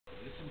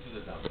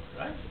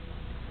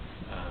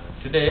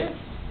Today,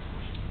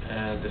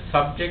 the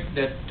subject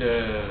that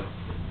the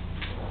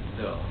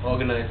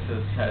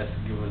organizers has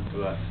given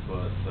to us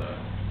was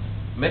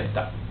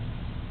metta.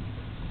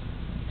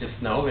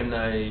 Just now when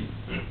I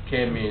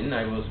came in,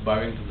 I was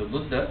bowing to the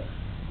Buddha,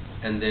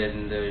 and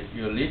then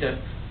your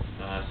leader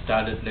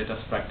started let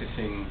us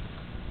practicing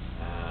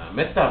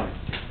metta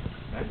meditation,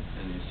 right?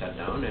 And you sat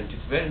down, and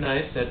it's very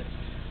nice that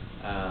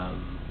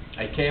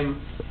I came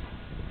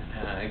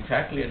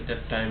exactly at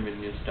that time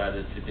when you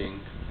started sitting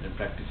and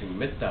practicing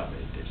metta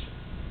meditation,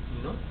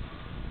 you know.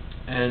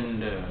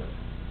 And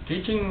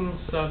teachings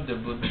of the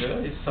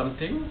Buddha is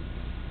something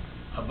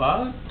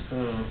about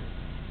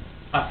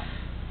us.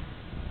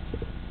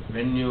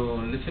 When you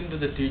listen to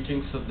the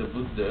teachings of the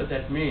Buddha,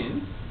 that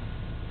means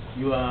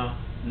you are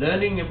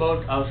learning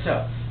about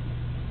ourselves,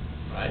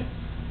 right?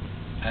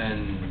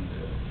 And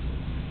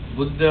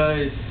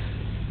Buddha is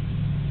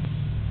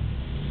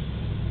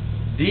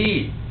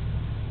the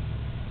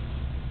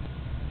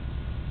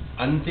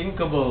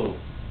unthinkable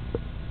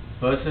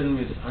person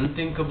with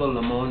unthinkable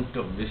amount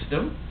of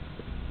wisdom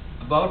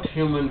about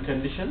human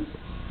conditions,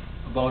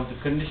 about the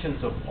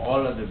conditions of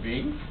all other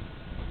beings.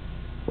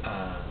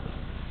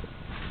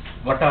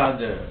 What are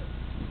the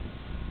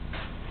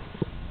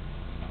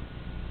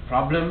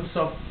problems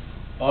of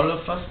all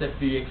of us that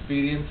we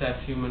experience as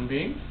human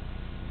beings,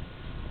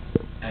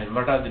 and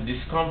what are the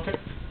discomfort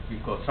we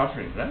call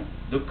suffering, right?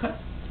 Dukkha.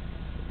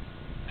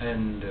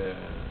 And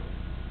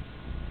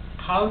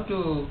how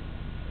to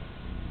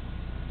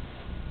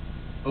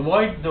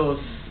avoid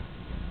those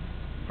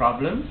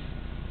problems,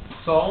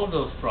 solve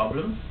those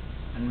problems,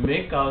 and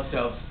make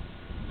ourselves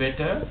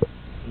better,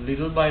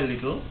 little by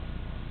little,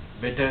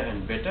 better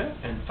and better,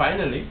 and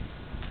finally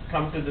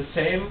come to the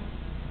same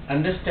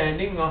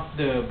understanding of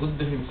the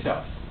Buddha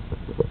himself,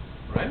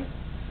 right?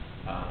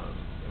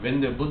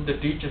 When the Buddha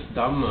teaches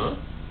Dhamma,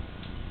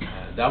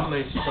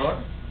 Dhamma is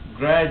taught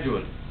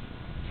gradually,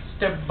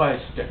 step by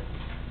step,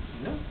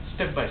 you know,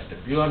 step by step.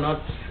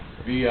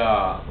 We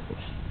are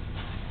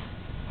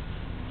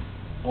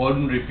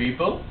ordinary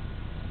people,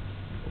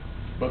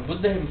 but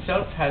Buddha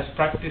himself has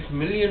practiced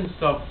millions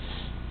of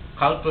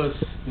kalpas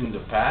in the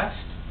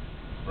past,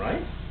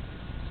 right?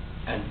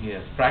 And he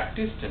has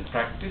practiced and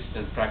practiced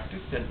and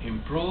practiced and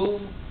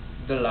improved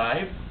the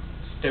life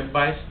step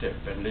by step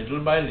and little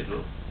by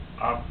little.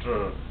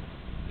 After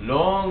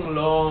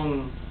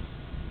long,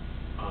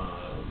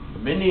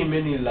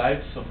 many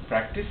lives of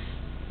practice,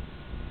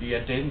 he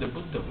attained the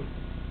Buddhahood.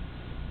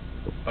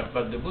 But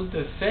what the Buddha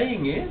is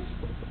saying is,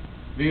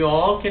 we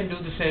all can do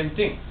the same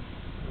thing.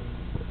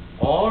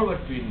 All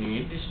what we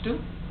need is to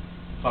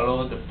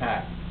follow the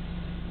path.